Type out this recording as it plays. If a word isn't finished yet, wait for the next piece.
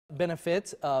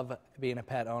benefits of being a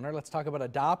pet owner. Let's talk about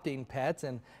adopting pets.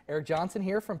 And Eric Johnson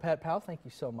here from Pet Pal. Thank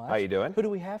you so much. How you doing? Who do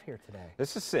we have here today?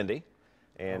 This is Cindy.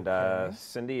 And Okay.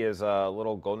 Cindy is a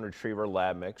little golden retriever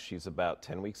lab mix. She's about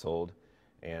 10 weeks old.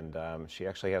 And she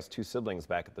actually has two siblings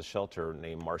back at the shelter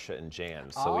named Marcia and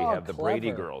Jan. So we have the Brady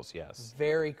clever. girls, yes.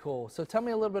 Very cool. So tell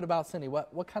me a little bit about Cindy.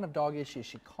 What kind of dog is she? Is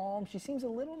she calm? She seems a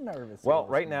little nervous. Well,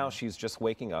 right now she's just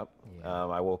waking up.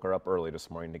 I woke her up early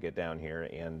this morning to get down here.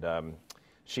 And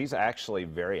she's actually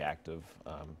very active,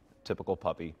 typical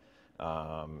puppy.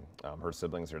 Her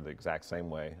siblings are the exact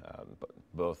same way.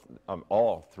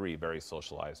 All three very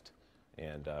socialized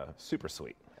and super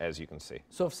sweet, as you can see.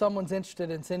 So if someone's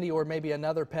interested in Cindy or maybe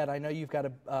another pet, I know you've got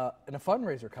a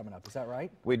fundraiser coming up. Is that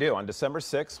right? We do. On December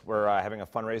 6th, we're having a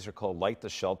fundraiser called Light the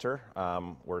Shelter.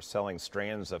 We're selling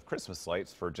strands of Christmas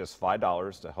lights for just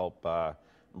 $5 to help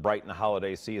brighten the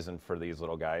holiday season for these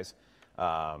little guys.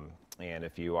 And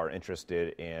if you are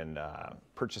interested in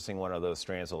purchasing one of those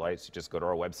strands of lights, you just go to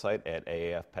our website at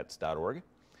aafpets.org.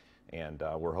 And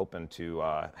we're hoping to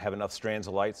have enough strands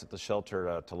of lights at the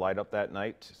shelter to light up that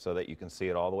night so that you can see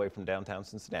it all the way from downtown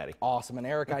Cincinnati. Awesome. And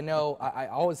Eric, I know I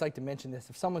always like to mention this.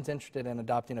 If someone's interested in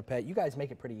adopting a pet, you guys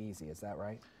make it pretty easy. Is that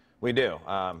right? We do.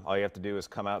 All you have to do is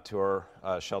come out to our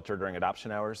shelter during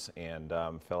adoption hours and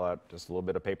fill out just a little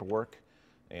bit of paperwork.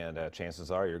 And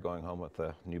chances are you're going home with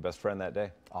a new best friend that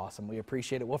day. Awesome. We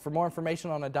appreciate it. Well, for more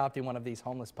information on adopting one of these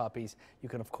homeless puppies, you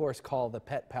can, of course, call the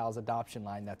Pet Pals adoption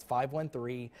line. That's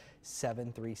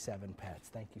 513-737-PETS.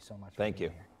 Thank you so much. Thank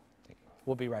you.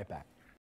 We'll be right back.